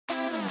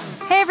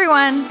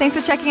everyone. Thanks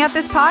for checking out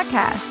this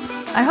podcast.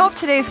 I hope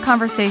today's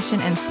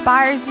conversation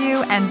inspires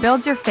you and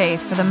builds your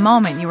faith for the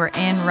moment you are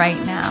in right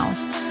now.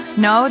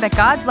 Know that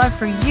God's love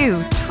for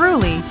you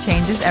truly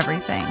changes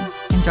everything.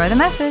 Enjoy the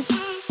message.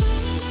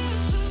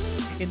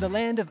 In the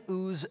land of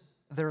Uz,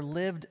 there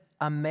lived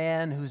a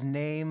man whose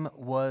name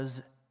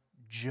was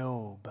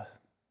Job.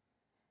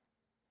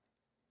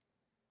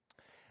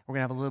 We're going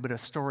to have a little bit of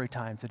story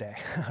time today.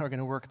 We're going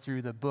to work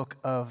through the book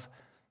of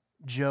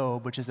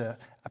Job, which is a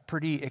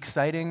pretty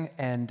exciting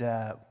and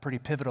pretty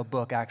pivotal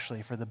book,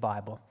 actually, for the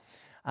Bible.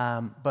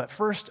 But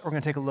first, we're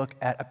going to take a look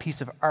at a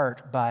piece of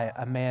art by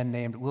a man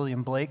named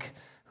William Blake,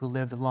 who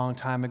lived a long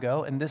time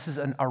ago. And this is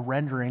a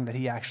rendering that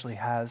he actually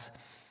has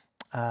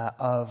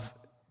of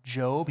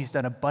Job. He's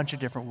done a bunch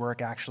of different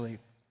work, actually,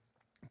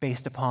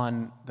 based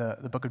upon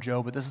the book of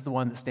Job. But this is the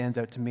one that stands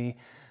out to me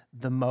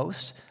the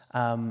most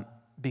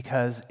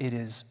because it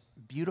is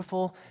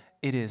beautiful,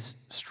 it is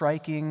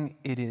striking,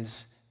 it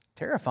is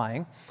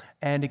terrifying,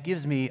 and it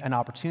gives me an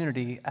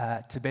opportunity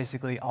to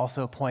basically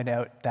also point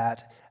out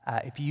that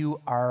if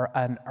you are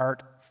an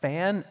art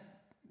fan,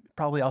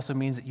 probably also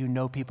means that you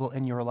know people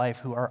in your life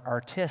who are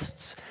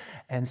artists.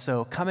 And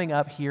so coming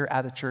up here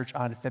at the church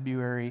on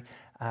February,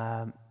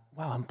 I'm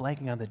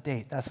blanking on the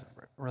date, that's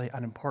really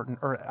unimportant,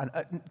 or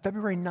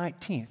February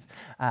 19th,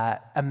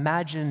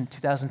 Imagine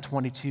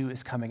 2022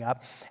 is coming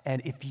up,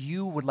 and if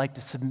you would like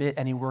to submit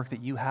any work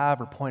that you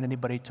have or point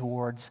anybody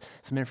towards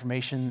some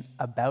information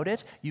about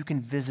it, you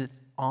can visit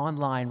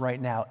online right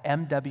now,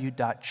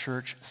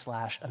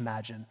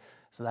 mw.church/imagine.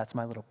 So that's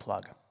my little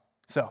plug.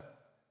 So,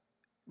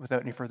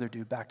 without any further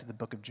ado, back to the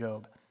book of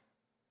Job.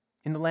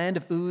 In the land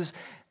of Uz,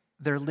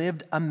 there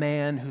lived a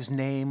man whose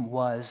name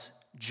was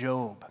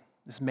Job.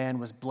 This man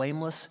was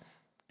blameless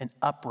and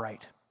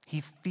upright.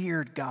 He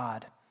feared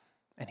God,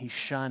 and he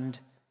shunned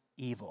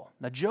evil.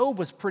 Now, Job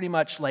was pretty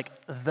much like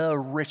the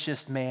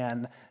richest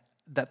man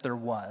that there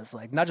was,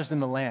 like not just in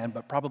the land,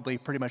 but probably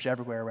pretty much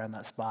everywhere around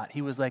that spot.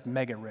 He was like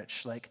mega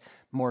rich, like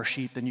more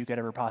sheep than you could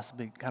ever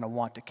possibly kind of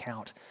want to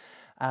count.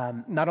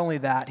 Not only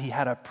that, he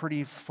had a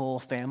pretty full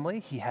family.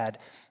 He had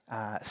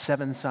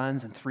 7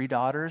 sons and 3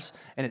 daughters,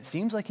 and it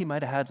seems like he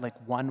might have had like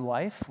one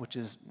wife, which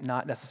is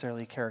not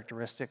necessarily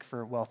characteristic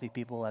for wealthy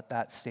people at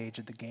that stage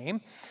of the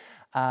game.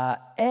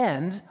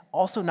 And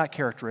also not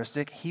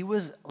characteristic, he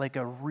was like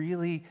a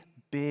really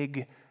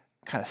big,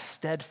 kind of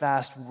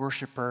steadfast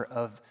worshiper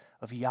of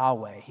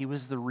Yahweh. He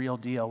was the real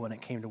deal when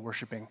it came to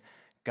worshiping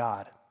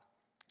God.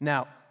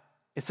 Now,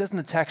 it says in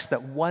the text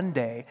that one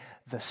day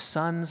the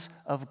sons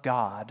of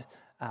God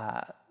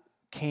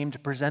came to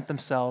present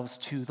themselves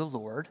to the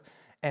Lord,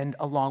 and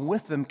along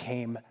with them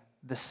came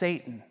the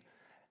Satan.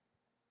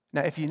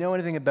 Now, if you know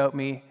anything about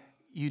me,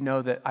 you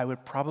know that I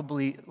would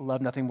probably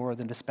love nothing more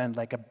than to spend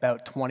like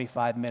about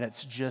 25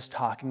 minutes just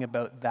talking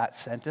about that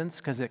sentence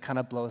because it kind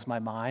of blows my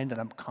mind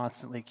and I'm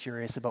constantly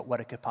curious about what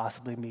it could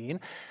possibly mean.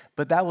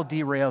 But that will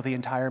derail the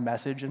entire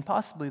message and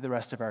possibly the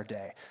rest of our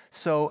day.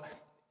 So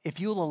if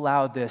you'll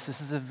allow this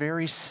is a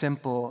very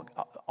simple,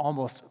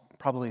 almost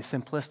probably a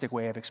simplistic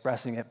way of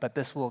expressing it, but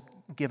this will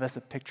give us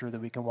a picture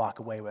that we can walk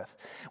away with.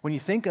 When you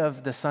think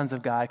of the sons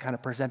of God kind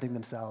of presenting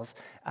themselves,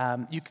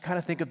 you can kind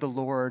of think of the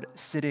Lord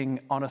sitting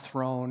on a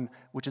throne,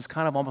 which is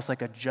kind of almost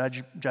like a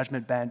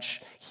judgment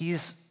bench.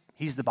 He's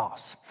the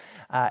boss.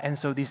 And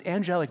so these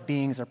angelic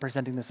beings are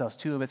presenting themselves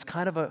to him. It's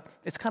kind of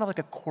like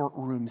a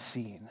courtroom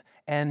scene.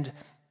 And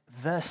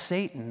the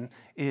Satan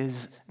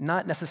is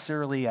not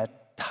necessarily a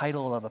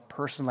title of a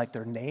person like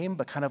their name,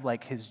 but kind of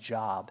like his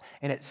job.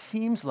 And it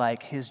seems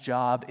like his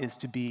job is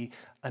to be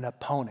an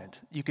opponent.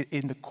 You could,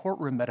 in the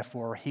courtroom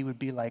metaphor, he would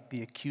be like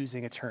the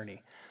accusing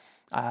attorney.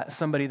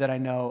 Somebody that I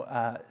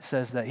know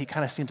says that he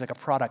kind of seems like a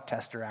product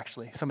tester,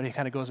 actually. Somebody who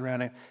kind of goes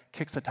around and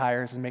kicks the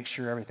tires and makes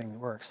sure everything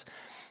works.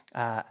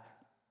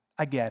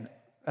 Again,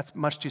 that's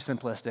much too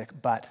simplistic,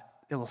 but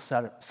it will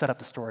set up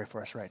the story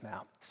for us right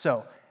now.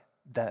 So,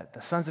 the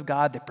sons of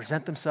God, they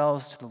present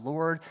themselves to the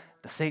Lord.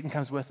 The Satan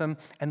comes with them,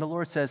 and the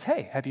Lord says,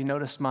 "Hey, have you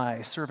noticed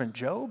my servant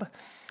Job?"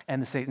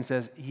 And the Satan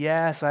says,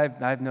 "Yes,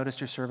 I've noticed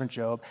your servant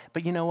Job,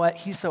 but you know what?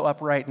 He's so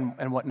upright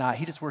and whatnot.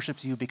 He just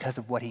worships you because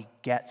of what he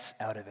gets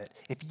out of it.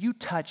 If you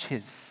touch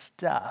his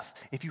stuff,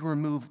 if you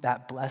remove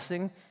that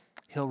blessing,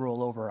 he'll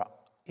roll over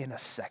in a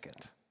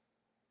second."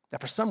 Now,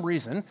 for some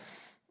reason,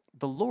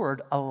 the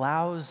Lord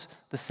allows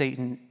the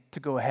Satan to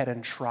go ahead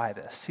and try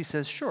this. He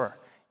says, "Sure,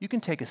 you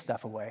can take his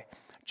stuff away.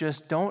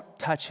 Just don't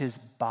touch his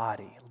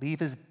body.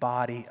 Leave his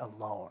body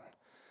alone."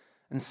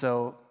 And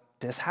so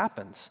this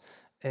happens.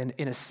 And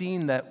in a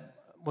scene that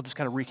we'll just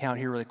kind of recount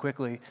here really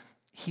quickly,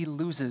 he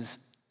loses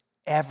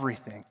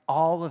everything,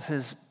 all of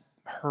his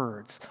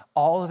herds,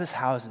 all of his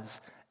houses,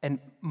 and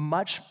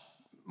much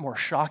more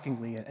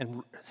shockingly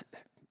and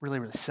really,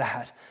 really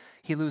sad,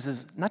 he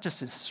loses not just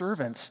his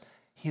servants,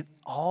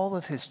 all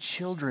of his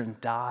children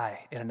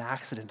die in an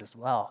accident as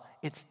well.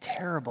 It's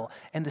terrible.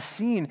 And the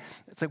scene,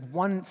 it's like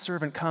one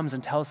servant comes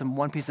and tells him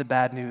one piece of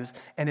bad news,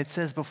 and it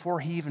says before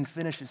he even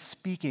finishes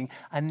speaking,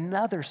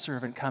 another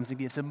servant comes and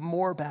gives him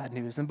more bad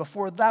news. And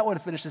before that one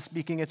finishes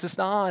speaking, it's just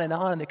on,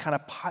 and they kind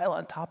of pile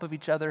on top of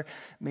each other.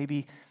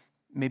 Maybe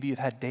Maybe you've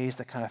had days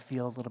that kind of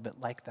feel a little bit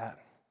like that.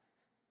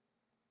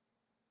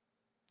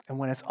 And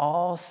when it's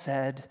all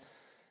said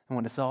and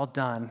when it's all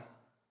done,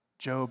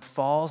 Job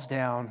falls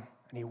down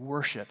and he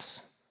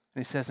worships.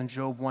 And he says in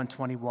Job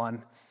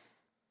 121,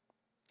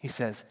 he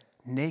says,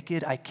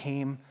 "Naked I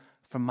came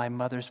from my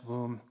mother's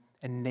womb,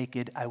 and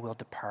naked I will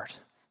depart.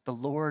 The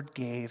Lord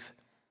gave,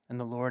 and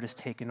the Lord has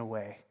taken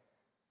away.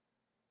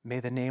 May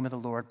the name of the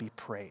Lord be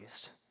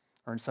praised."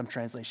 Or in some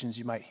translations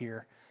you might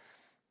hear,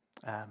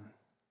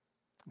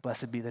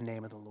 "Blessed be the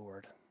name of the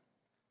Lord."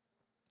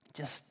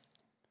 Just,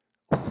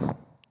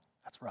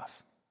 that's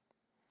rough.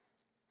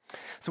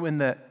 So in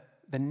the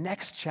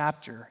next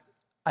chapter,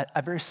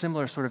 a very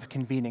similar sort of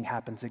convening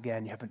happens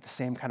again. You have the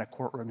same kind of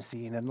courtroom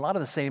scene and a lot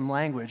of the same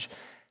language.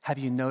 "Have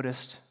you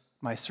noticed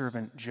my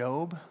servant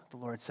Job?" the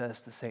Lord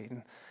says to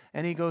Satan.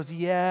 And he goes,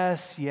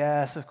 yes,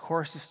 of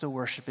course he's still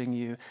worshiping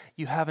you.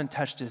 You haven't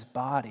touched his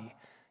body.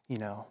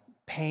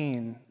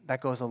 Pain,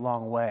 that goes a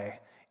long way.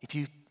 If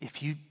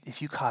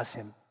you cause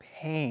him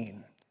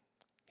pain,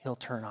 he'll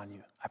turn on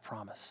you, I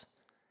promise.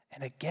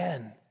 And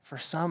again, for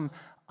some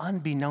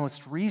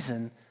unbeknownst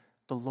reason,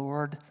 the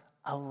Lord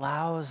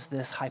allows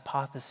this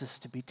hypothesis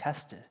to be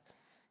tested.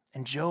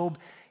 And Job,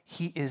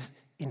 he is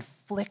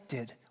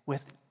inflicted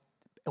with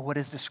what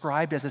is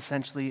described as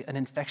essentially an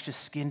infectious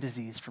skin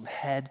disease from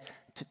head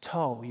to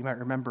toe. You might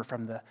remember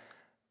from the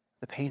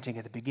painting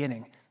at the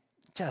beginning.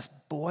 Just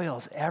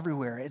boils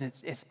everywhere, and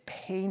it's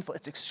painful,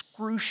 it's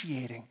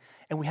excruciating.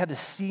 And we have this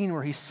scene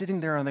where he's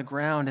sitting there on the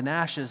ground in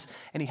ashes,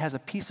 and he has a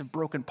piece of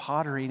broken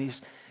pottery, and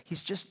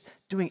he's just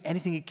doing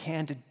anything he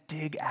can to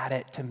dig at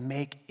it to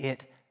make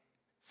it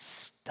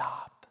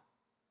stop.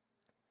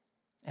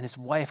 And his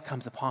wife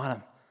comes upon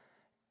him,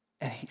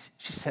 and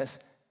she says,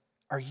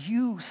 "Are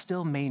you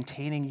still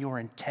maintaining your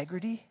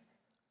integrity?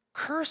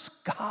 Curse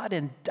God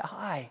and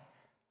die."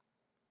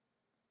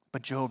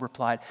 But Job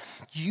replied,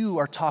 "You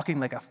are talking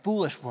like a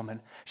foolish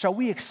woman. Shall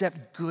we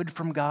accept good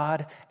from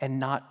God and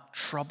not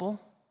trouble?"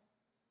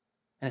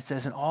 And it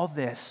says, in all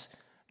this,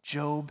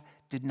 Job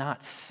did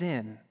not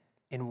sin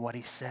in what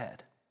he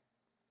said.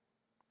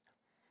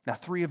 Now,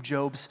 3 of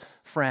Job's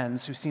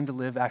friends, who seemed to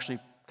live actually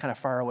kind of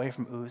far away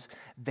from Uz,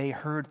 they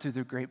heard through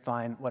the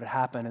grapevine what had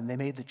happened, and they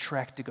made the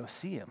trek to go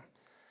see him.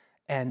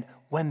 And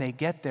when they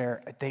get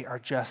there, they are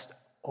just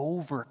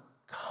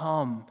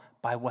overcome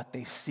by what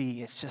they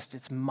see.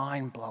 It's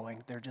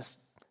mind-blowing.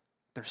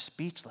 They're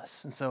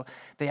speechless. And so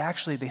they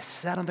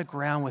sat on the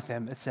ground with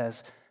him, it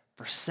says,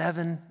 for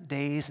 7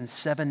 days and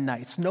 7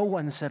 nights. No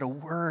one said a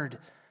word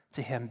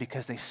to him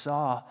because they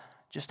saw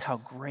just how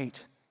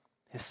great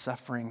his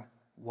suffering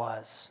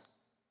was.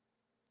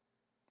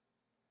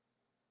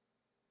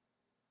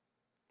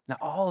 Now,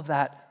 all of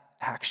that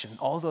action,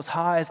 all of those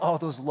highs, all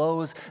of those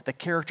lows, the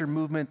character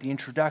movement, the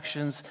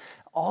introductions,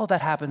 all of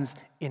that happens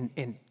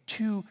in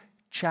 2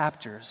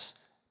 chapters,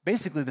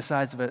 basically the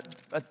size of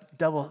a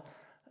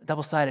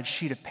double-sided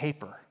sheet of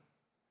paper.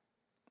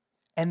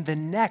 And the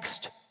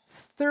next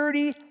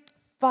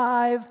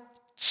 35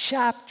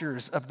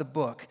 chapters of the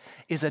book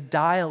is a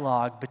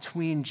dialogue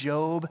between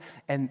Job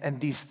and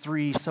these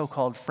 3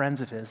 so-called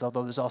friends of his,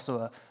 although there's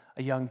also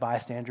a young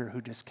bystander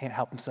who just can't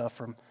help himself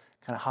from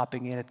kind of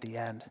hopping in at the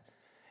end.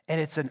 And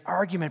it's an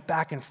argument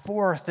back and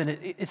forth, and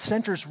it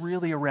centers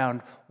really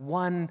around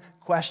one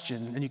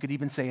question, and you could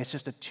even say it's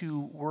just a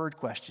 2-word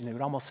question. It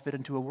would almost fit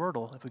into a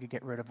wordle if we could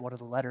get rid of one of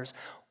the letters.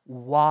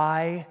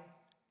 Why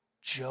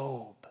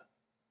Job?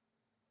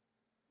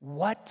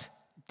 What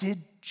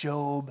did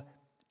Job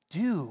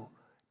do?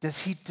 Does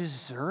he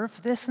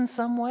deserve this in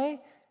some way?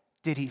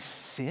 Did he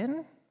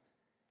sin?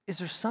 Is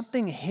there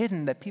something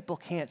hidden that people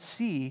can't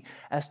see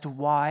as to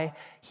why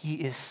he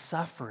is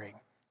suffering?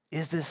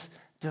 Is this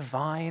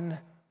divine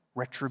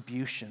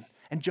retribution?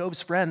 And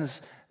Job's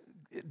friends,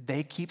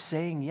 they keep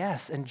saying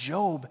yes. And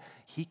Job,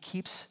 he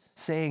keeps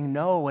saying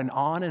no, and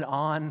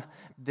on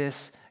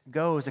this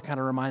goes. It kind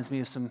of reminds me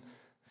of some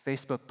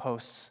Facebook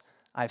posts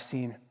I've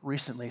seen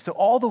recently. So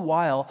all the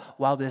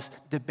while this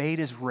debate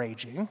is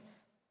raging,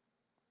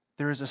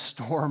 there is a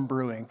storm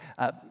brewing.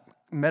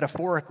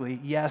 Metaphorically,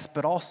 yes,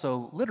 but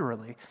also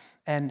literally.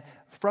 And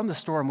from the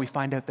storm, we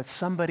find out that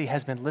somebody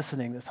has been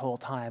listening this whole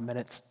time, and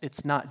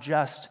it's not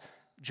just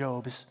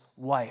Job's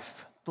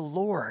wife. The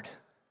Lord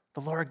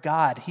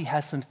God, he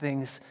has some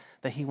things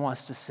that he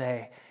wants to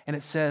say. And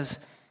it says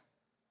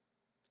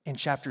in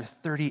chapter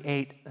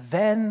 38,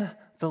 "Then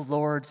the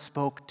Lord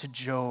spoke to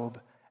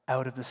Job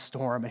out of the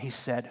storm, and he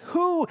said,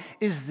 'Who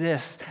is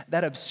this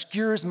that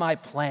obscures my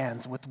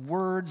plans with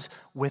words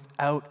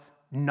without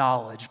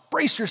knowledge?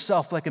 Brace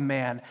yourself like a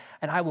man,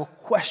 and I will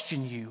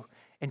question you,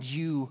 and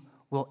you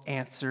will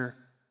answer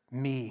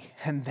me.'"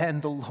 And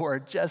then the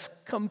Lord just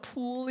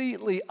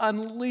completely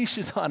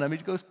unleashes on him.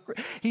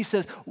 He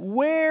says,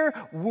 "Where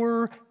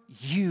were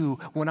you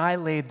when I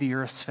laid the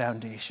earth's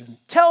foundation?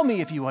 Tell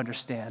me if you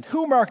understand.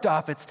 Who marked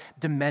off its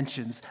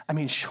dimensions? I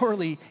mean,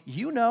 surely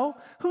you know.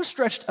 Who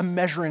stretched a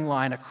measuring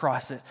line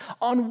across it?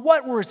 On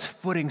what were its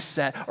footings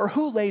set? Or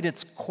who laid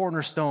its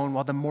cornerstone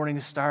while the morning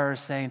stars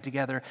sang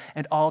together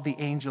and all the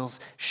angels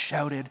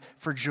shouted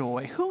for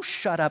joy? Who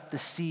shut up the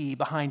sea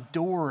behind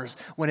doors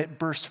when it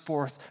burst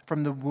forth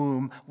from the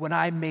womb? When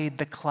I made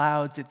the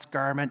clouds its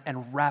garment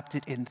and wrapped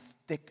it in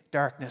thick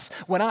darkness,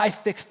 when I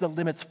fixed the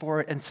limits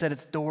for it and set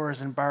its doors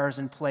and bars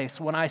in place,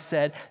 when I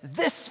said,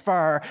 this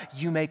far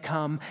you may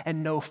come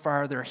and no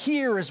farther,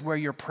 here is where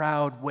your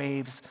proud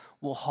waves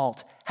will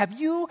halt. Have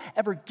you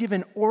ever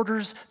given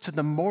orders to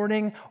the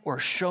morning or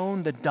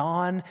shown the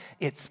dawn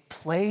its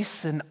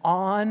place? And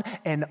on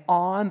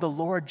the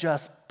Lord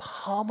just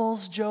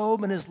pummels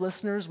Job and his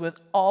listeners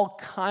with all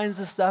kinds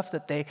of stuff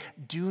that they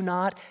do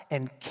not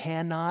and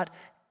cannot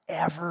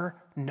ever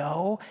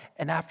know.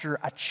 And after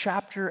a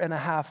chapter and a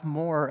half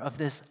more of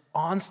this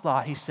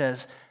onslaught, he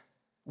says,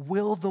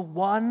 will the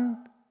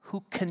one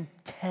who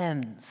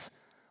contends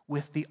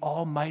with the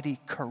Almighty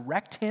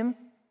correct him?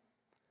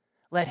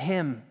 Let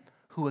him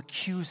who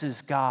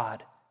accuses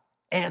God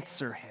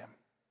answer him.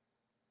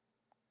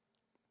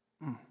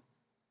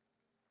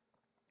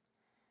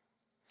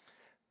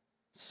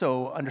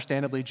 So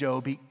understandably,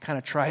 Job, he kind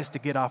of tries to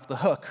get off the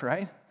hook,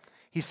 right?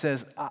 He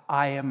says,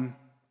 I am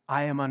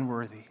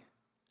unworthy.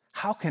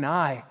 How can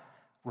I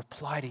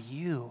reply to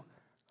you?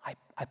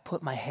 I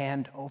put my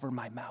hand over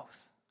my mouth.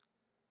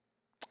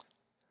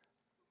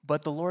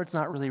 But the Lord's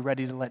not really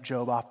ready to let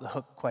Job off the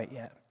hook quite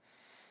yet.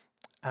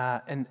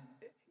 And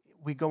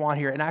we go on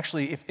here, and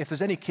actually, if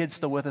there's any kids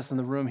still with us in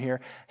the room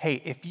here,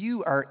 hey, if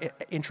you are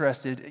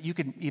interested, you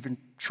can even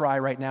try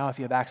right now if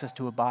you have access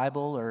to a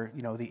Bible or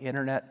the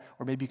internet,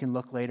 or maybe you can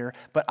look later.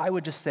 But I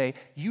would just say,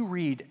 you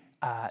read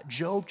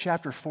Job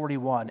chapter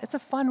 41. It's a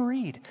fun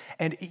read.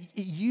 And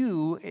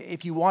you,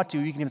 if you want to,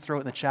 you can even throw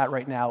it in the chat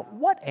right now.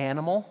 What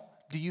animal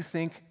do you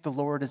think the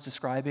Lord is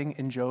describing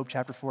in Job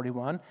chapter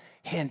 41?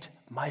 Hint,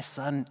 my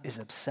son is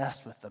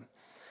obsessed with them.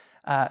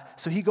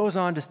 So he goes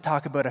on to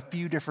talk about a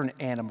few different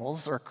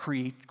animals or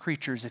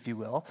creatures, if you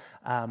will.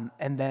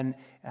 And then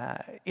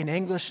in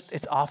English,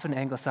 it's often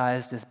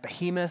anglicized as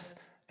behemoth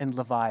and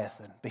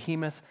Leviathan.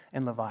 Behemoth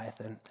and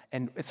Leviathan.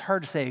 And it's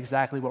hard to say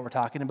exactly what we're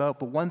talking about,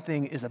 but one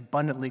thing is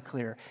abundantly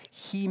clear.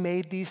 He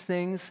made these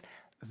things.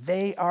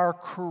 They are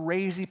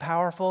crazy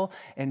powerful,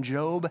 and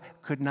Job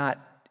could not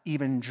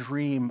even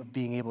dream of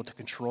being able to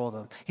control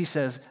them. He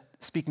says,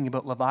 speaking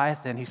about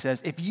Leviathan, he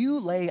says, if you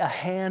lay a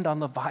hand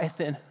on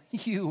Leviathan,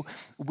 you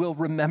will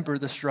remember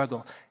the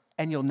struggle,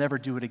 and you'll never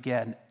do it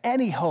again.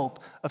 Any hope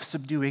of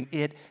subduing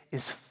it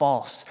is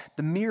false.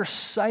 The mere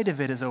sight of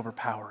it is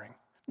overpowering.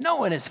 No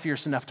one is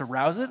fierce enough to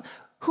rouse it.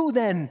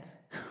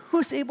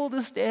 Who's able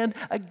to stand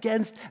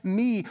against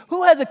me?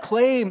 Who has a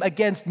claim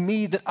against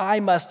me that I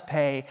must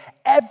pay?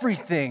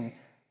 Everything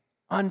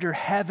under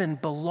heaven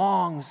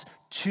belongs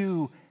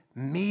to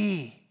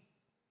me.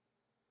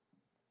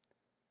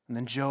 And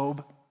then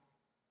Job,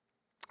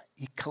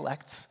 he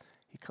collects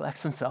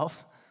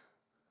himself,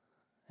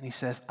 and he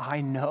says,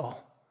 I know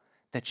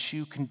that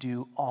you can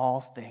do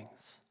all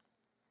things.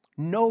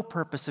 No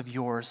purpose of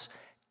yours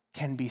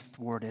can be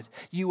thwarted.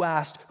 You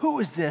asked, who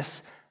is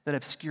this that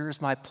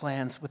obscures my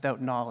plans without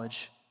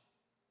knowledge?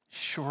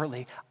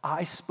 Surely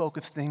I spoke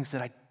of things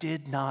that I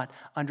did not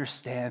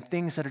understand,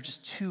 things that are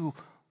just too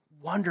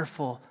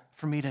wonderful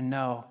for me to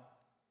know.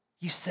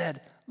 You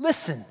said,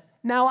 listen,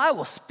 now I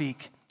will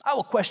speak. I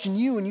will question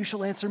you, and you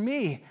shall answer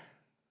me.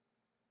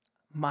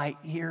 My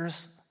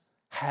ears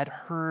had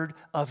heard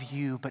of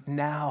you, but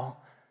now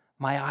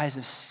my eyes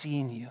have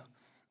seen you.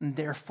 And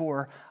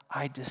therefore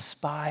I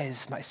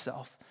despise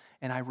myself,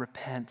 and I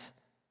repent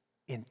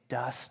in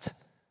dust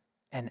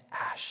and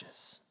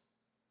ashes.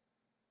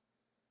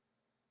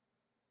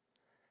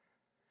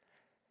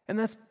 And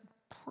that's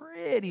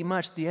pretty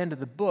much the end of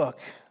the book.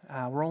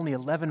 We're only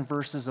 11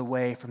 verses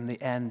away from the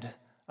end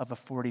of a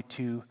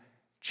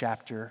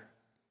 42-chapter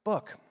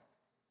book.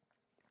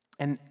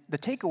 And the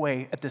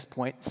takeaway at this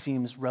point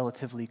seems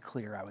relatively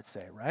clear, I would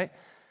say, right?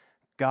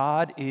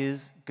 God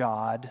is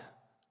God.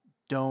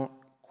 Don't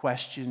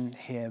question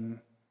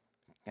him.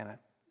 Kind of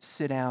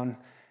sit down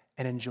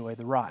and enjoy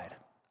the ride,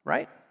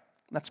 right?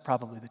 That's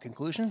probably the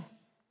conclusion.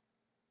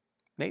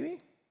 Maybe?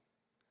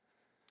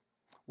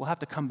 We'll have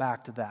to come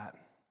back to that.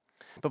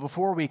 But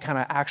before we kind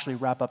of actually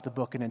wrap up the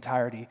book in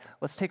entirety,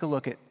 let's take a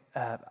look at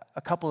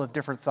a couple of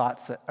different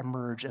thoughts that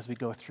emerge as we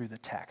go through the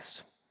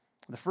text.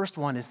 The first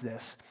one is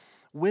this: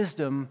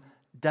 wisdom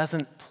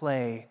doesn't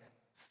play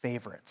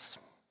favorites.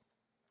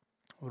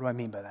 What do I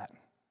mean by that?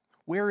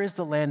 Where is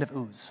the land of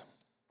Uz?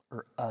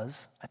 Or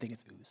Uz, I think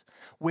it's Uz.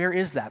 Where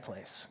is that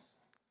place?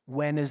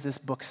 When is this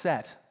book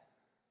set?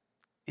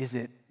 Is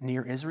it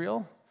near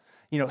Israel?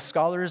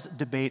 Scholars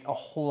debate a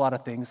whole lot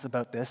of things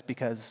about this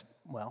because,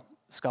 well,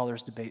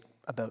 scholars debate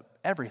about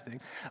everything.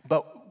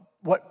 But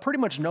what pretty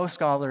much no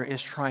scholar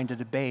is trying to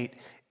debate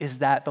is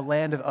that the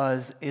land of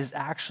Uz is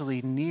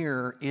actually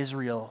near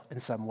Israel in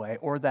some way,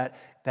 or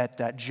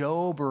that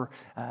Job or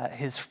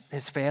his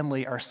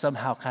family are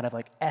somehow kind of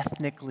like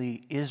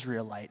ethnically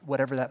Israelite,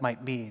 whatever that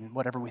might mean,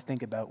 whatever we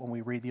think about when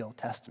we read the Old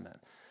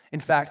Testament. In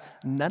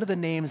fact, none of the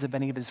names of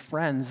any of his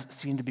friends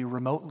seem to be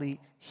remotely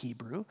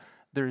Hebrew.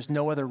 There's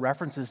no other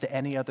references to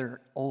any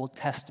other Old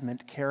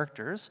Testament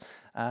characters,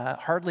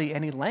 hardly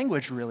any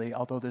language really,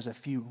 although there's a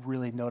few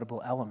really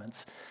notable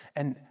elements.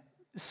 And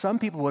some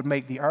people would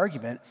make the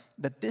argument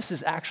that this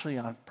is actually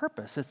on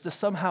purpose. It's to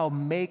somehow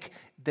make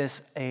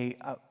this an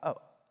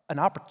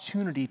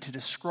opportunity to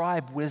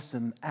describe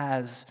wisdom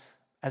as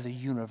a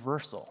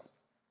universal,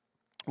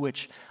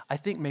 which I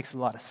think makes a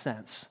lot of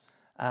sense.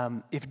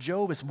 If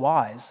Job is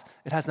wise,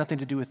 it has nothing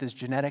to do with his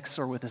genetics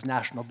or with his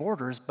national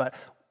borders, but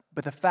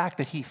the fact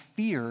that he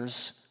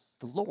fears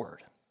the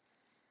Lord.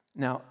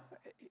 Now,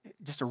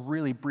 just a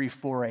really brief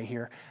foray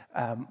here.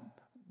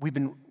 We've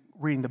been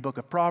reading the book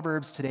of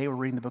Proverbs. Today we're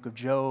reading the book of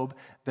Job.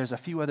 There's a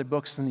few other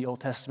books in the Old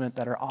Testament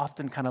that are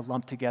often kind of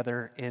lumped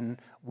together in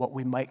what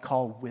we might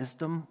call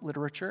wisdom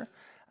literature.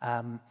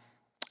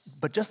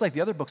 But just like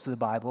the other books of the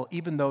Bible,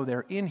 even though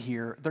they're in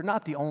here, they're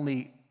not the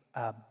only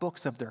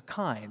books of their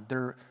kind.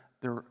 They're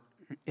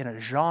in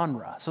a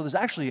genre. So there's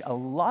actually a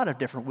lot of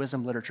different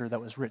wisdom literature that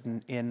was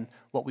written in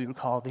what we would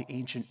call the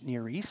ancient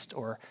Near East,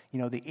 or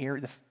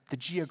the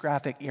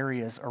geographic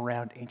areas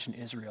around ancient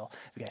Israel.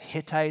 We've got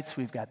Hittites,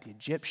 we've got the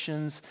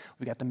Egyptians,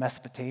 we've got the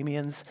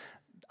Mesopotamians.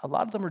 A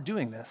lot of them are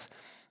doing this.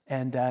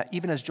 And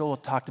even as Joel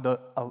talked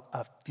about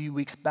a few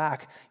weeks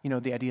back,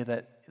 the idea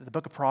that the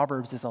book of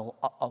Proverbs is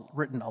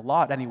written a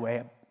lot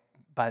anyway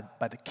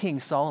by the king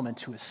Solomon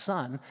to his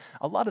son,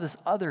 a lot of these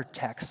other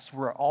texts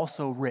were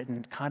also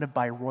written kind of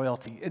by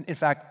royalty. In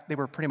fact, they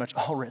were pretty much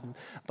all written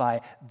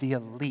by the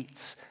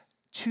elites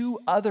to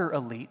other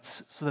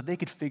elites so that they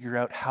could figure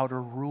out how to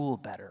rule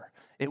better.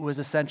 It was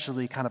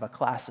essentially kind of a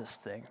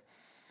classist thing.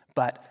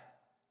 But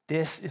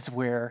this is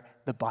where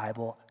the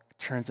Bible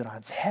turns it on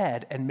its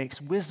head and makes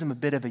wisdom a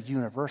bit of a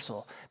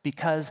universal,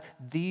 because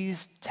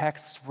these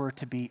texts were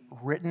to be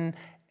written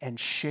and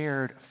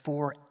shared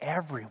for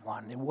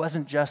everyone. It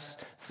wasn't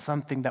just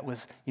something that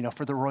was,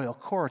 for the royal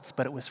courts,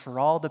 but it was for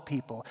all the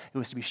people. It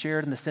was to be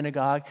shared in the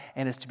synagogue,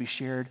 and it's to be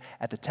shared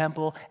at the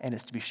temple, and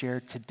it's to be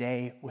shared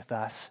today with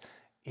us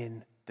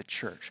in the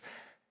church.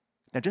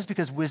 Now, just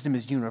because wisdom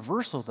is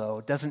universal,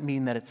 though, doesn't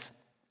mean that it's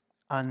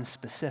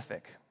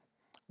unspecific.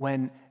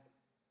 When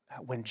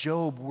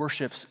Job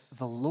worships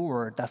the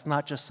Lord, that's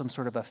not just some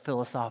sort of a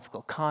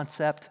philosophical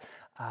concept.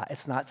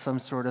 It's not some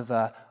sort of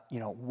a,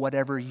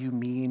 whatever you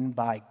mean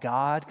by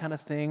God kind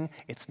of thing.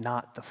 It's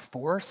not the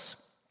force.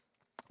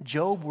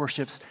 Job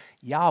worships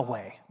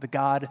Yahweh, the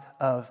God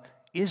of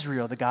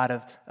Israel, the God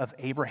of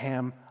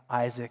Abraham,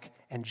 Isaac,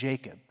 and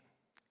Jacob.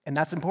 And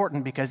that's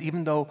important because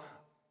even though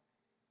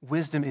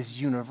wisdom is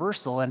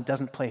universal and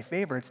doesn't play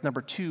favorites,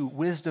 number two,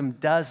 wisdom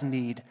does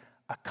need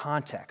a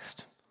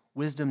context.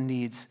 Wisdom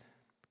needs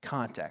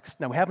context.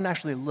 Now, we haven't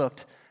actually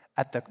looked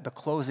at the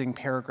closing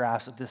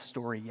paragraphs of this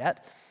story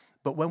yet,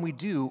 but when we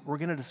do, we're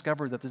going to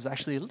discover that there's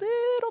actually a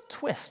little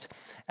twist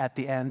at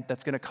the end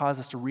that's going to cause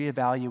us to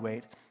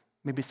reevaluate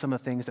maybe some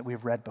of the things that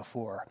we've read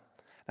before.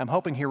 I'm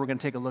hoping here we're going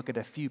to take a look at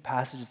a few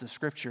passages of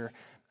Scripture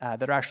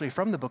that are actually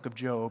from the book of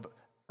Job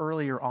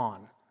earlier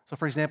on. So,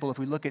 for example, if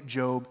we look at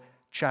Job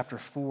chapter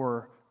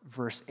 4,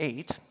 verse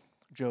 8,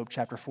 Job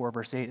chapter 4,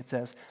 verse 8, it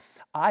says,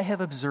 "I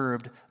have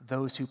observed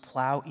those who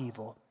plow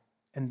evil,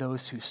 and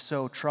those who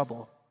sow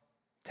trouble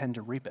tend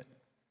to reap it."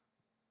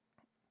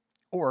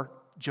 Or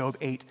Job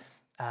 8,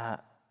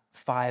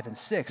 5 and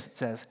 6, it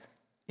says,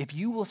 "If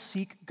you will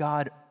seek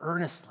God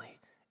earnestly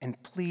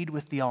and plead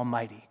with the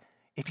Almighty,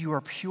 if you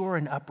are pure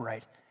and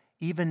upright,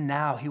 even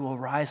now he will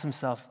rouse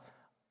himself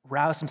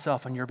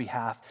on your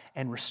behalf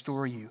and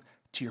restore you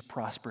to your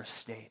prosperous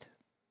state."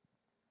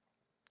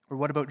 Or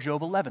what about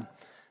Job 11?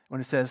 When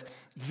it says,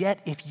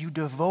 "Yet if you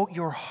devote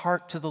your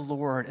heart to the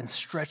Lord and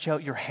stretch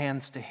out your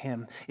hands to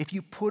him, if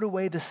you put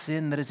away the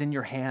sin that is in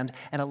your hand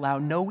and allow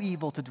no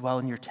evil to dwell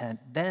in your tent,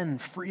 then,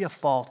 free of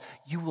fault,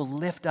 you will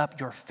lift up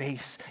your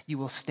face, you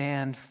will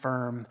stand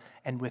firm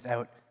and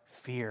without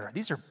fear."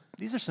 These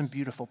are some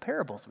beautiful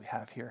parables we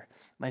have here,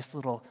 nice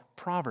little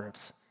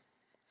proverbs.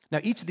 Now,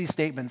 each of these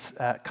statements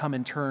come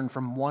in turn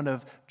from one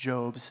of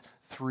Job's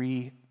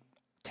three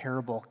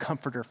terrible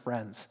comforter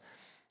friends.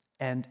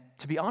 And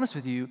to be honest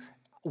with you,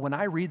 when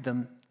I read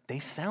them, they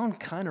sound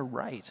kind of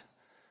right.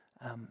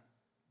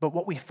 But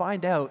what we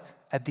find out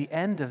at the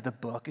end of the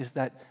book is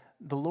that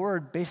the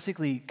Lord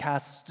basically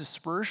casts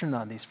dispersion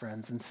on these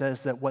friends and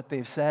says that what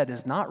they've said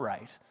is not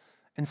right.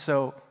 And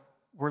so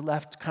we're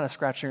left kind of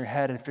scratching our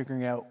head and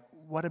figuring out,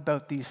 what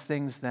about these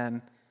things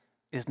then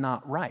is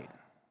not right?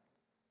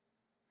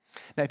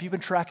 Now, if you've been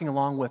tracking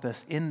along with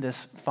us in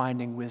this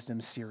Finding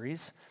Wisdom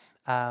series,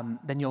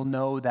 then you'll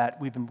know that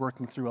we've been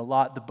working through a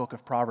lot the book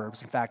of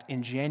Proverbs. In fact,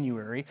 in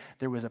January,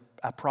 there was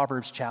a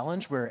Proverbs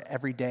challenge where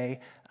every day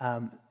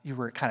you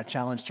were kind of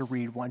challenged to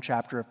read one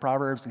chapter of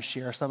Proverbs and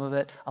share some of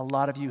it. A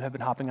lot of you have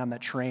been hopping on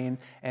that train,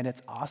 and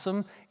it's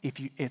awesome.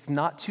 It's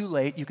not too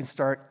late. You can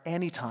start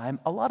anytime.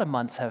 A lot of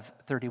months have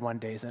 31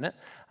 days in it,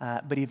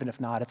 but even if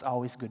not, it's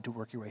always good to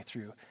work your way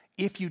through.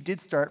 If you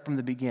did start from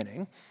the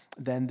beginning,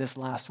 then this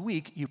last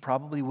week, you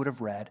probably would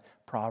have read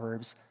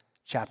Proverbs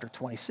chapter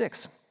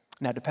 26.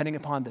 Now, depending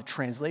upon the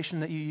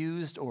translation that you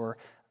used or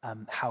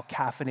how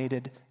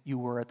caffeinated you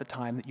were at the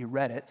time that you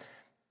read it,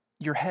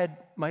 your head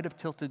might have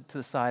tilted to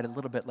the side a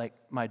little bit like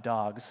my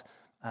dog's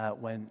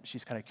when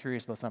she's kind of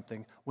curious about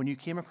something. When you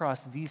came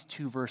across these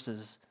two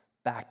verses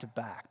back to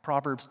back,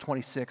 Proverbs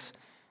 26,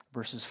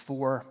 verses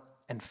 4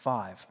 and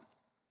 5.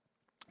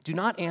 Do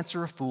not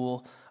answer a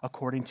fool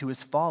according to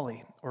his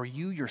folly, or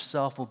you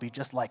yourself will be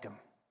just like him.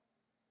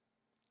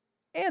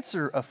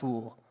 Answer a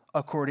fool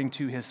according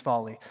to his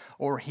folly,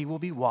 or he will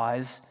be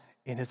wise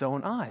in his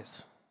own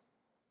eyes.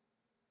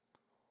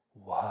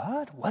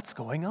 What? What's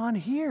going on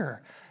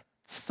here?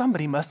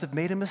 Somebody must have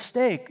made a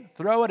mistake.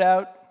 Throw it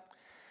out.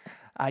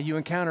 You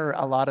encounter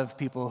a lot of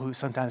people who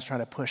sometimes try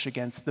to push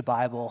against the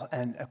Bible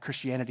and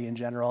Christianity in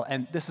general,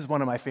 and this is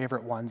one of my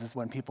favorite ones, is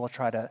when people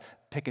try to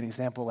pick an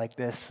example like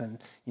this and,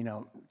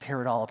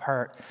 tear it all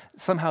apart,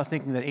 somehow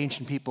thinking that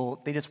ancient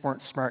people, they just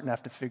weren't smart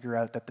enough to figure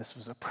out that this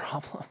was a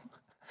problem.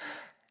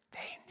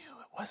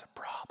 Was a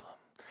problem.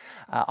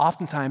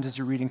 Oftentimes, as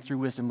you're reading through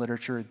wisdom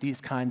literature,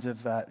 these kinds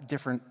of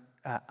different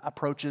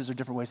approaches or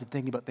different ways of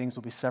thinking about things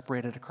will be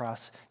separated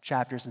across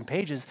chapters and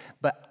pages,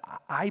 but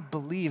I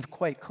believe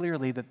quite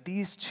clearly that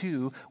these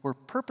two were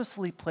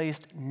purposefully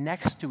placed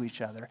next to each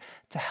other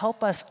to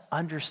help us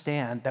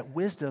understand that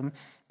wisdom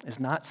is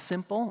not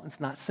simple,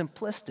 it's not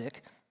simplistic,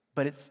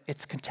 but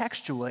it's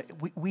contextual.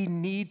 We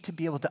need to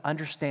be able to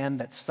understand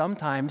that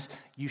sometimes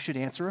you should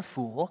answer a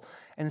fool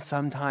and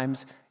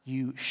sometimes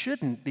you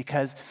shouldn't,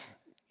 because,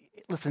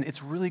 listen,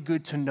 it's really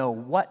good to know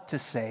what to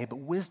say, but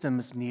wisdom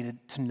is needed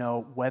to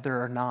know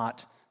whether or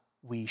not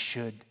we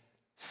should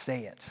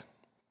say it.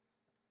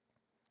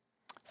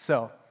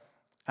 So,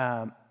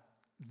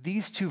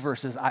 these two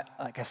verses,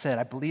 like I said,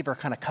 I believe are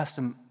kind of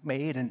custom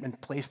made and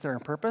placed there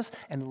on purpose.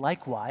 And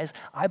likewise,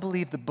 I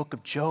believe the book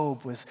of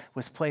Job was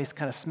placed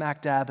kind of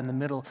smack dab in the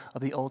middle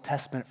of the Old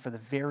Testament for the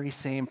very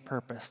same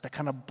purpose, to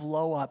kind of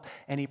blow up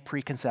any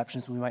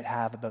preconceptions we might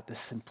have about the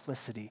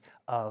simplicity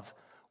of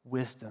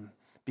wisdom.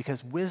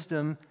 Because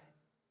wisdom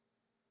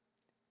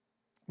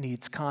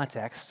needs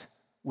context,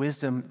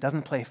 wisdom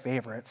doesn't play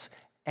favorites,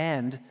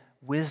 and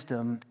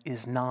wisdom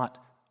is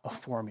not a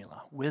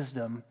formula.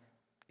 Wisdom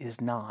is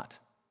not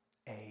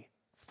a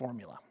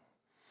formula.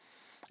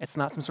 It's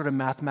not some sort of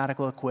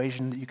mathematical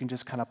equation that you can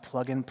just kind of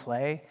plug and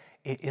play.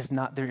 It is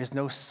not. There is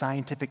no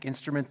scientific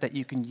instrument that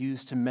you can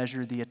use to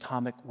measure the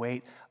atomic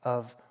weight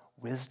of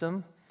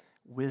wisdom.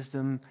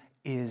 Wisdom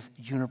is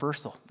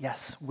universal.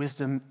 Yes.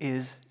 Wisdom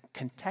is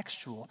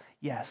contextual.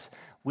 Yes.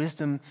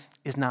 Wisdom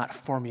is not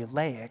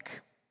formulaic.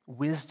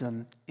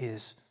 Wisdom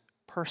is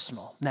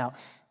personal. Now,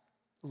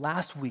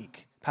 last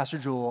week, Pastor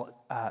Joel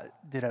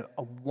did a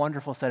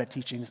wonderful set of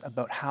teachings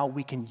about how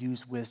we can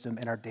use wisdom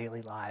in our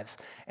daily lives.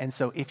 And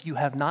so if you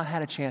have not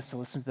had a chance to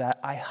listen to that,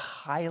 I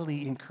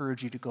highly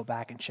encourage you to go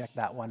back and check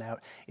that one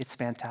out. It's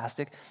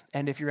fantastic.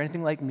 And if you're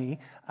anything like me,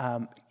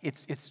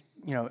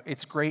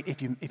 it's great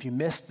if you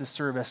missed the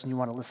service and you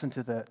want to listen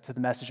to the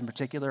message in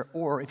particular,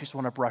 or if you just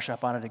want to brush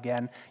up on it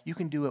again, you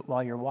can do it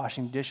while you're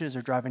washing dishes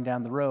or driving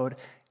down the road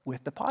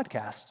with the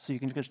podcast. So you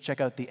can just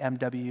check out the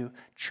MW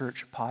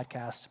Church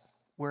podcast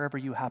wherever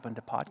you happen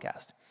to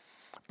podcast.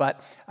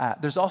 But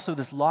there's also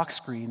this lock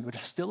screen, which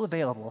is still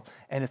available,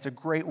 and it's a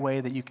great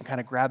way that you can kind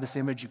of grab this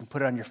image, you can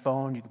put it on your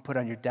phone, you can put it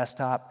on your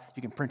desktop,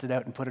 you can print it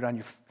out and put it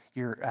on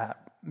your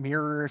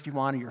mirror if you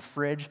want, or your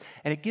fridge,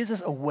 and it gives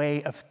us a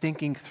way of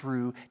thinking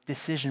through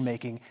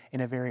decision-making in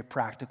a very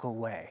practical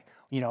way.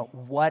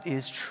 What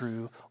is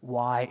true,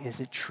 why is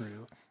it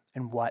true,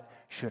 and what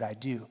should I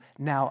do?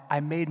 Now,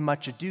 I made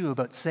much ado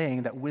about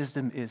saying that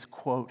wisdom is,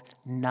 quote,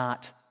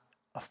 not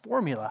a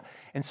formula.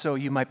 And so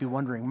you might be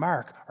wondering,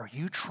 Mark, are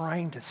you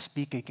trying to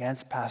speak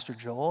against Pastor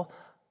Joel?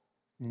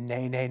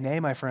 Nay, nay, nay,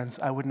 my friends,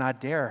 I would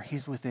not dare.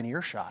 He's within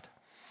earshot.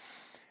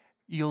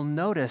 You'll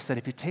notice that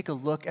if you take a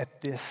look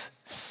at this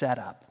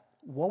setup,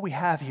 what we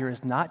have here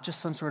is not just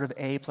some sort of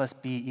A plus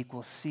B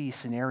equals C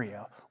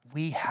scenario.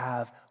 We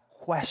have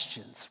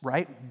questions,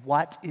 right?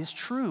 What is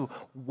true?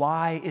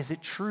 Why is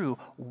it true?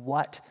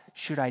 What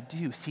should I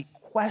do? See,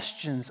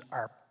 questions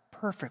are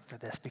perfect for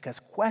this because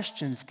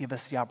questions give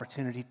us the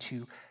opportunity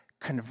to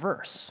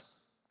converse.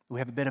 We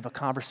have a bit of a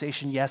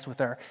conversation, yes, with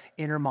our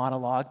inner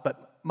monologue,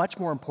 but much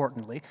more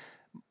importantly,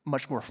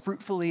 much more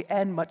fruitfully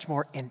and much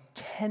more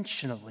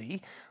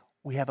intentionally,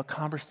 we have a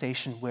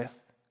conversation with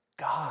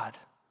God,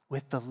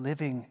 with the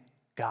living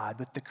God,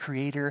 with the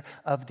creator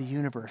of the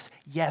universe.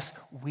 Yes,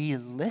 we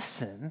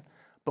listen,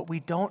 but we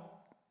don't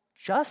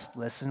just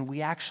listen,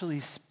 we actually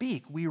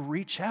speak, we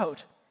reach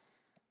out,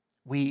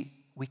 we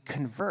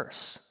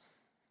converse.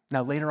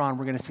 Now, later on,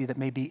 we're going to see that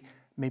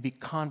maybe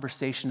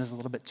conversation is a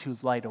little bit too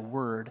light a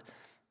word,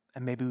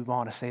 and maybe we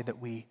want to say that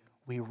we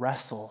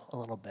wrestle a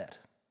little bit,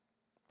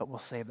 but we'll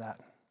save that.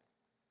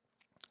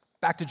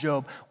 Back to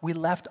Job. We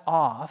left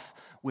off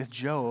with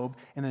Job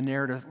in the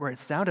narrative where it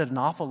sounded an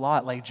awful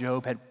lot like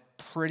Job had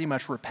pretty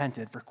much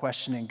repented for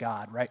questioning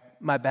God, right?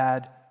 My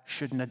bad,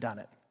 shouldn't have done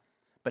it.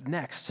 But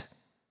next,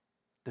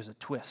 there's a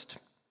twist.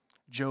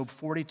 Job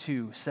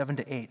 42,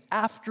 7-8.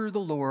 After the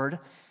Lord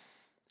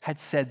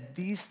had said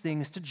these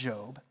things to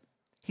Job,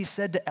 he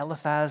said to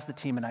Eliphaz the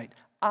Temanite,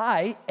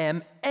 I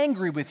am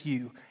angry with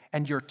you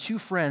and your two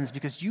friends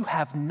because you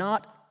have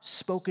not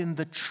spoken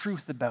the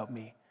truth about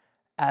me,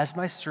 as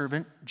my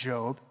servant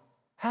Job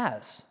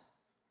has.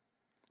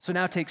 So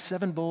now take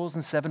 7 bulls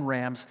and 7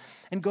 rams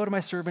and go to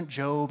my servant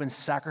Job and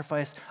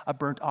sacrifice a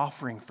burnt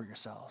offering for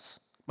yourselves.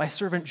 My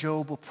servant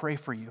Job will pray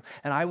for you,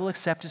 and I will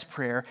accept his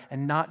prayer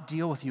and not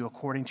deal with you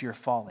according to your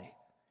folly.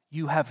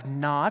 You have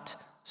not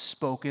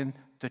spoken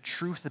the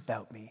truth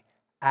about me,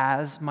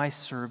 as my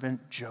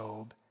servant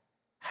Job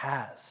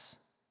has.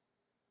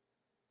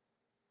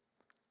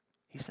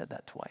 He said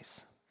that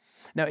twice.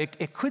 Now,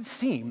 it could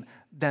seem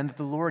then that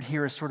the Lord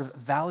here is sort of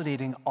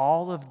validating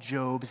all of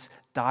Job's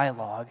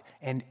dialogue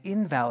and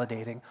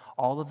invalidating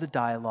all of the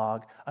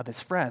dialogue of his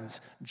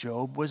friends.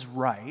 Job was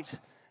right,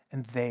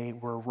 and they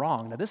were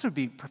wrong. Now, this would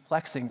be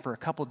perplexing for a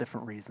couple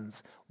different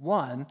reasons.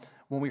 One,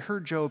 when we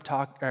heard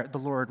the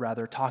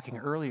Lord talking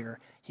earlier,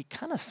 he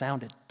kind of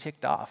sounded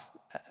ticked off.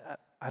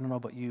 I don't know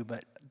about you,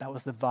 but that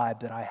was the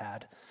vibe that I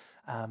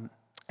had.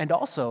 And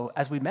also,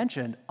 as we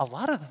mentioned, a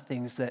lot of the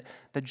things that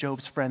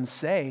Job's friends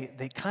say,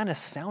 they kind of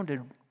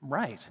sounded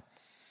right.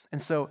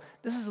 And so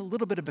this is a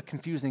little bit of a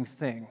confusing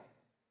thing.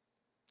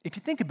 If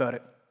you think about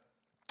it,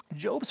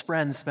 Job's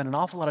friends spend an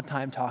awful lot of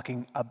time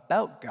talking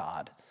about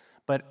God,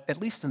 but at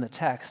least in the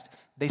text,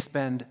 they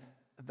spend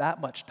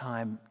that much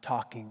time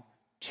talking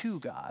to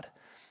God.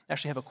 I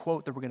actually have a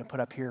quote that we're going to put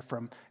up here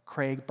from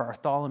Craig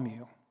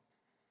Bartholomew.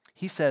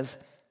 He says,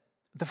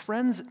 the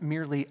friends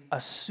merely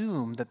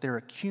assume that their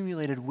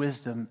accumulated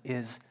wisdom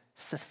is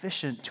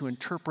sufficient to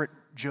interpret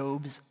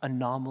Job's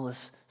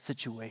anomalous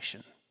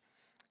situation.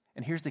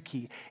 And here's the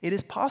key. It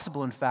is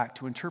possible, in fact,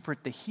 to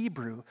interpret the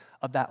Hebrew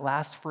of that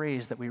last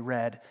phrase that we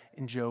read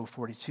in Job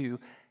 42,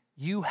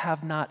 you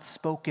have not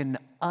spoken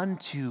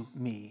unto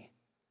me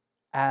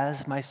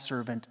as my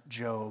servant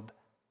Job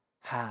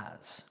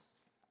has.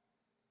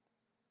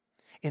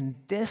 In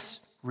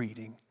this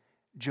reading,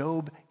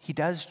 Job, he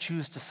does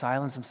choose to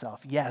silence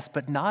himself, yes,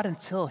 but not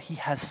until he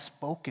has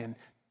spoken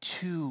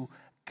to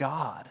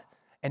God.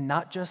 And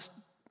not just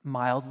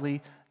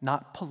mildly,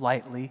 not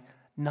politely,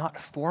 not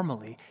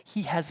formally.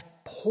 He has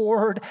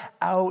poured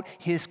out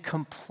his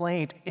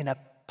complaint in a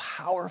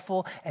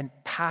powerful and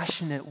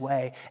passionate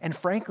way. And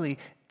frankly,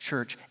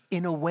 church,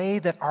 in a way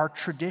that our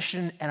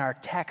tradition and our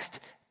text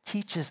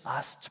teaches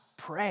us to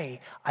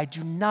pray. I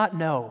do not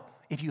know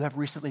if you have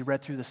recently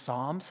read through the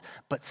Psalms,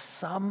 but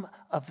some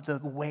of the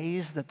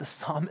ways that the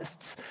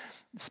psalmists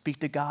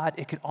speak to God,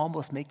 it could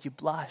almost make you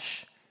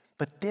blush.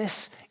 But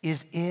this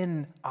is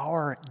in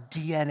our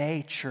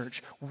DNA,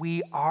 church.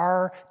 We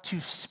are to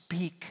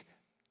speak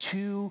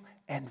to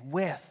and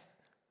with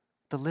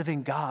the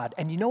living God.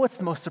 And you know what's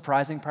the most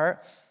surprising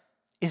part?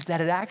 Is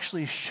that it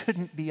actually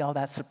shouldn't be all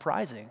that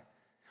surprising.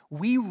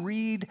 We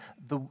read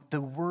the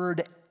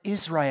word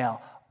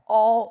Israel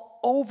all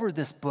over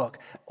this book,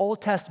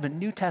 Old Testament,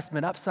 New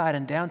Testament, upside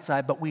and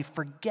downside, but we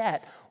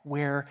forget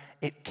where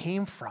it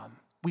came from.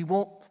 We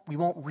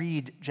won't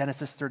read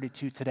Genesis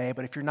 32 today,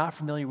 but if you're not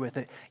familiar with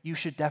it, you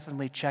should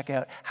definitely check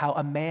out how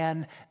a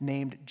man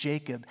named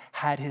Jacob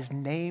had his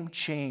name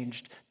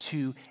changed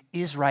to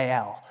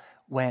Israel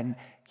when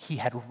he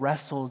had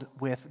wrestled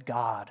with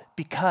God,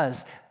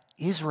 because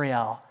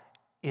Israel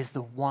is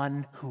the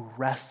one who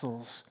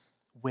wrestles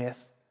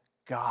with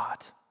God.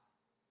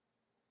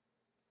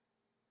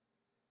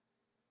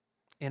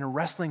 In a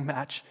wrestling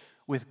match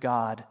with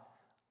God,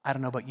 I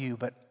don't know about you,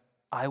 but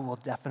I will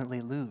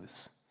definitely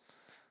lose.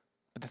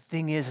 But the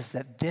thing is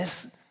that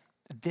this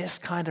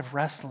kind of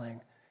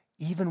wrestling,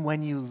 even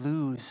when you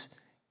lose,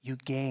 you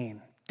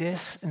gain.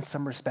 This, in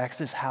some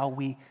respects, is how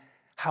we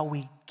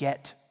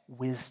get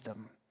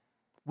wisdom.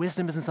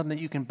 Wisdom isn't something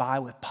that you can buy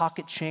with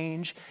pocket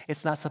change.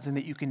 It's not something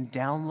that you can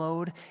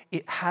download.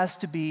 It has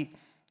to be,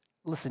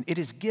 listen, it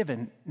is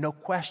given, no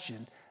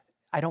question.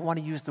 I don't want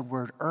to use the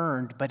word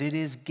earned, but it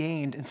is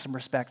gained in some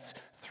respects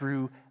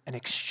through an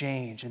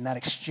exchange. And that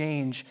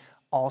exchange,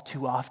 all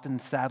too often,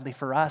 sadly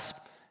for us,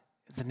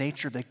 the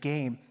nature of the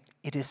game,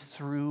 it is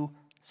through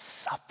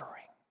suffering.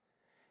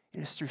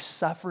 It is through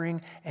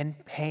suffering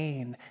and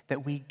pain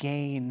that we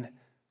gain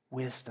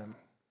wisdom.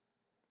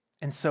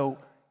 And so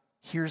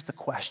here's the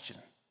question.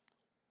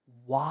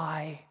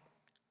 Why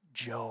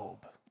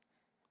Job?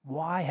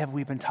 Why have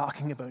we been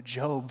talking about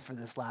Job for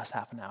this last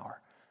half an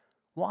hour?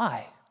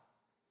 Why?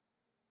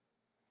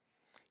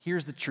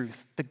 Here's the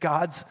truth, the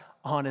God's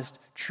honest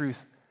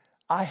truth.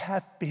 I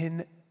have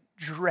been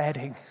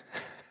dreading,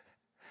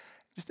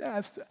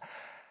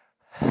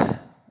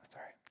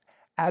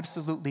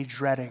 absolutely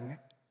dreading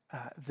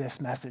this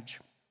message.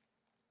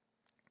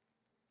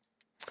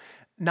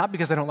 Not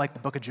because I don't like the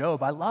book of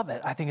Job. I love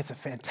it. I think it's a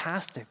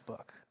fantastic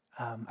book.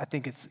 I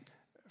think it's,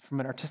 from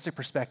an artistic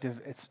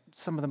perspective, it's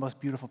some of the most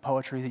beautiful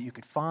poetry that you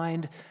could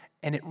find,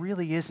 and it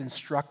really is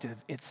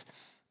instructive. It's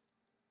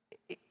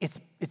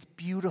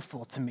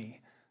beautiful to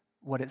me,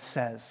 what it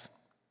says.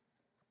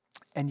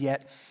 And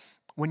yet,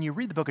 when you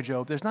read the book of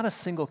Job, there's not a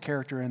single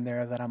character in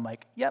there that I'm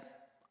like,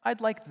 yep,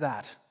 I'd like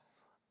that.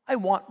 I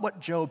want what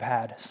Job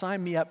had.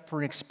 Sign me up for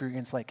an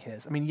experience like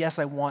his. I mean, yes,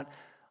 I want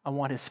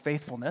his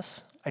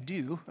faithfulness. I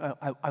do.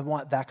 I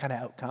want that kind of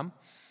outcome.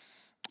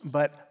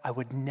 But I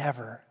would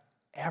never,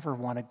 ever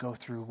want to go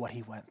through what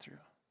he went through.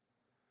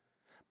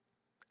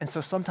 And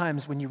so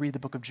sometimes when you read the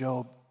book of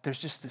Job, there's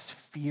just this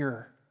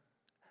fear.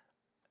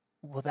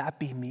 Will that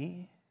be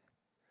me?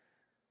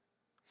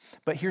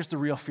 But here's the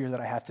real fear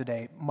that I have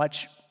today,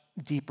 much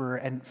deeper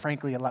and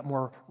frankly a lot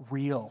more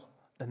real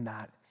than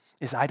that,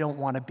 is I don't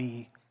want to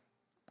be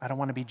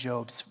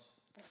Job's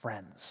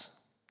friends.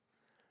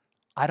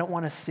 I don't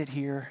want to sit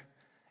here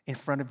in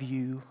front of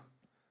you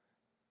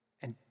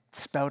and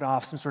spout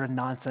off some sort of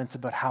nonsense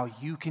about how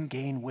you can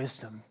gain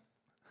wisdom.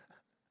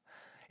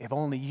 If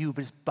only you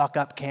just buck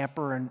up,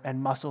 camper,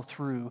 and muscle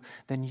through,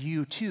 then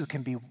you too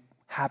can be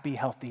happy,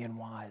 healthy, and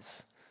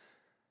wise.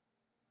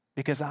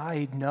 Because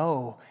I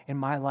know in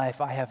my life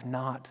I have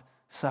not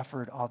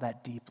suffered all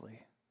that deeply.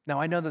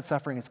 Now, I know that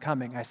suffering is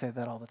coming. I say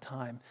that all the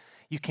time.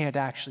 You can't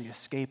actually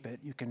escape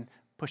it. You can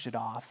push it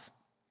off.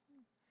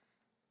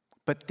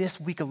 But this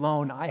week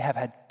alone, I have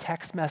had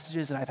text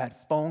messages and I've had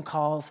phone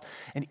calls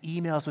and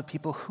emails with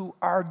people who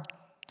are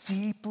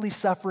deeply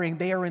suffering.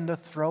 They are in the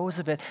throes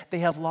of it. They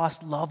have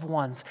lost loved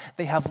ones.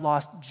 They have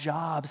lost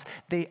jobs.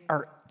 They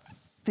are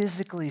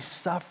physically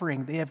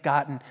suffering. They have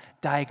gotten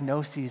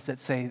diagnoses that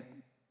say,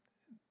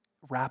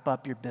 wrap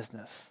up your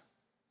business.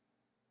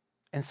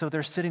 And so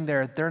they're sitting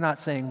there, they're not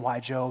saying, why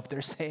Job?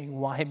 They're saying,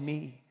 why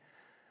me?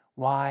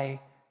 Why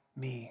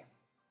me?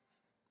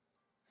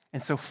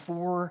 And so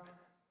for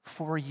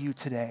you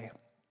today,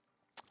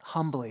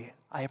 humbly,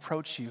 I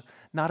approach you,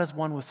 not as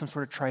one with some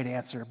sort of trite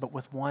answer, but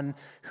with one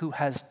who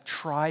has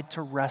tried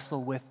to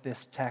wrestle with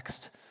this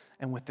text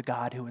and with the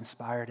God who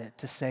inspired it,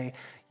 to say,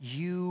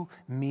 you,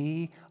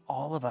 me,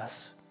 all of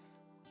us,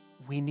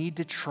 we need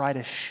to try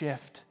to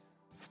shift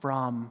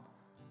from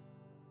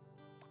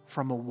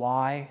a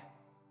why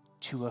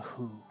to a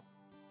who.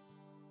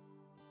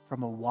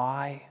 From a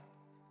why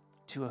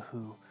to a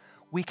who.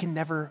 We can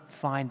never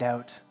find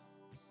out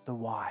the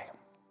why.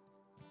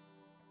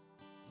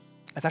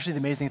 That's actually the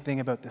amazing thing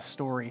about this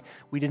story.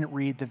 We didn't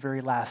read the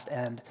very last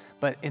end,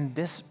 but in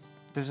this,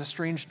 there's a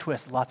strange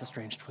twist, lots of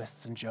strange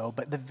twists in Job,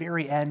 but the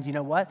very end, you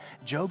know what?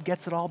 Job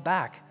gets it all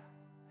back.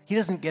 He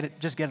doesn't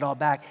just get it all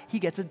back, he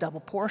gets a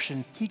double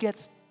portion. He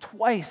gets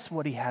twice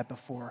what he had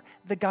before.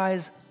 The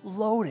guy's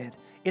loaded.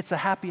 It's a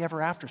happy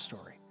ever after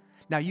story.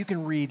 Now, you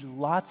can read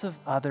lots of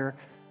other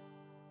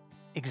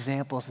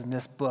examples in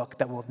this book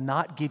that will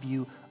not give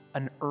you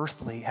an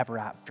earthly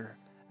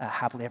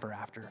happily ever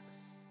after.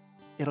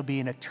 It'll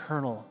be an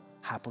eternal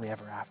happily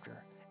ever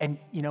after. And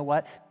you know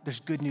what?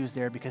 There's good news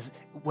there, because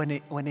when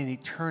in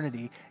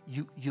eternity,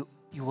 you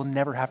will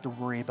never have to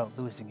worry about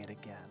losing it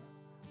again.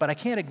 But I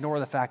can't ignore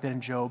the fact that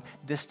in Job,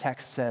 this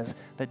text says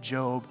that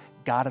Job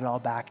got it all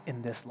back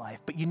in this life.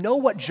 But you know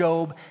what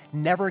Job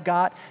never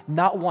got?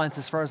 Not once,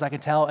 as far as I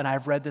can tell, and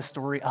I've read this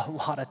story a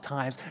lot of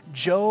times.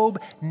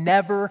 Job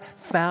never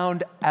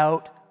found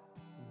out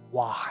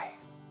why.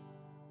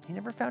 He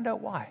never found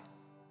out why.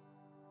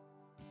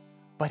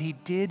 But he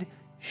did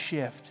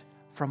shift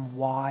from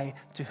why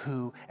to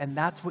who, and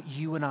that's what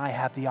you and I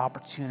have the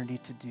opportunity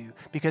to do.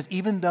 Because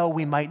even though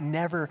we might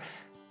never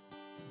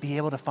be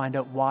able to find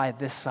out why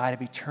this side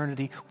of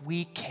eternity,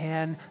 we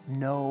can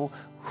know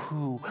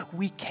who.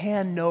 We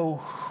can know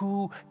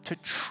who to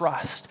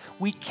trust.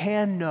 We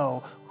can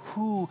know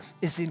who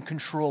is in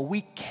control.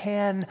 We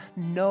can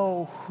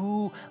know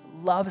who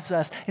loves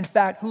us. In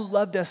fact, who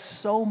loved us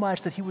so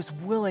much that he was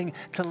willing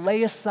to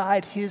lay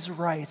aside his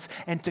rights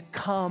and to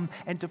come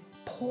and to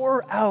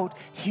pour out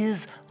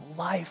his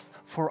life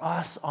for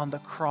us on the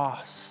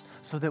cross,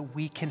 so that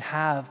we can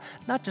have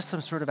not just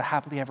some sort of a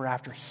happily ever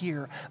after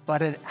here,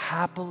 but a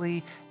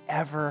happily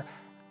ever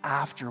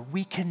after.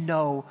 We can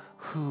know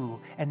who,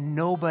 and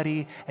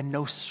nobody and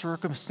no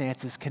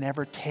circumstances can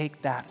ever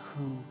take that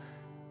who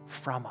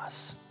from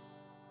us.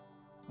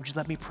 Would you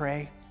let me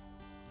pray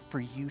for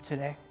you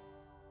today?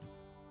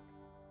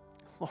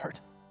 Lord,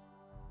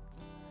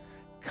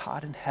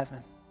 God in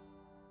heaven,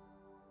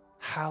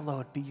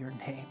 hallowed be your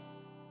name.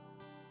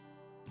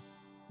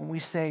 When we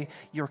say,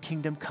 your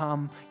kingdom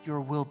come,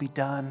 your will be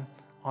done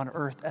on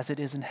earth as it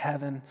is in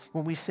heaven.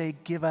 When we say,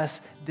 give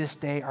us this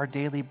day our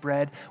daily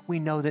bread, we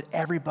know that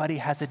everybody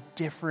has a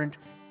different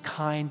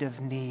kind of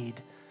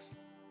need.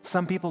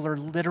 Some people are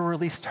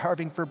literally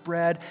starving for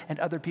bread, and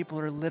other people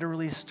are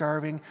literally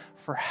starving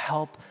for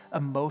help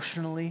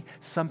emotionally.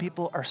 Some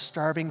people are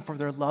starving for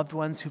their loved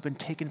ones who've been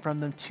taken from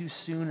them too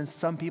soon, and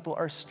some people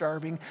are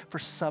starving for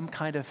some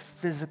kind of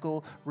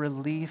physical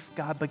relief.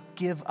 God, but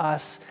give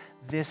us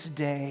this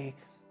day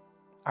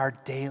our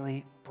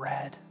daily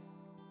bread.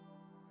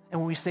 And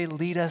when we say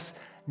lead us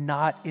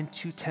not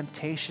into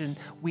temptation,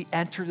 we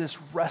enter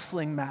this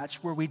wrestling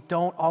match where we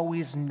don't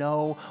always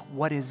know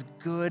what is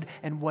good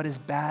and what is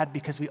bad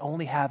because we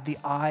only have the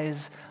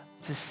eyes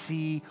to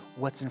see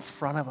what's in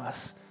front of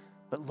us.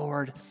 But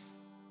Lord,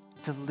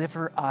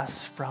 deliver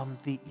us from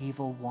the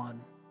evil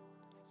one.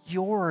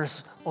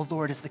 Yours, O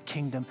Lord, is the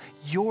kingdom.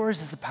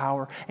 Yours is the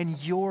power,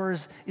 and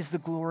yours is the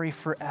glory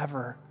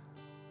forever.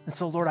 And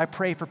so, Lord, I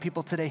pray for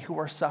people today who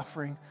are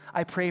suffering.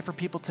 I pray for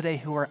people today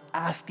who are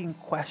asking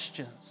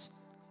questions.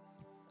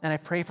 And I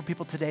pray for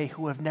people today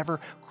who have never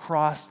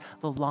crossed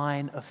the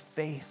line of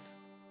faith.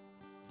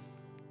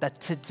 That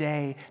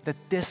today, that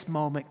this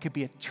moment could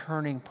be a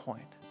turning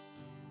point.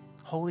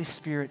 Holy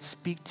Spirit,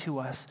 speak to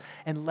us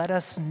and let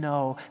us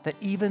know that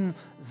even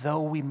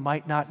though we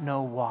might not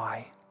know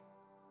why,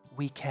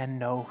 we can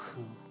know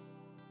who.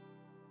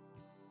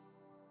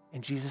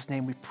 In Jesus'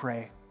 name we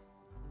pray.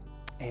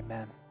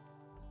 Amen.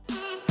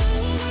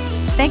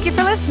 Thank you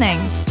for listening.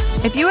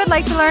 If you would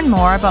like to learn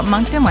more about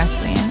Moncton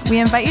Wesleyan, we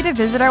invite you to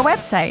visit our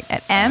website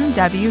at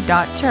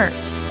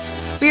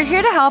mw.church. We are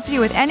here to help you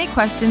with any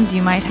questions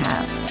you might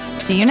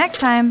have. See you next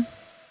time.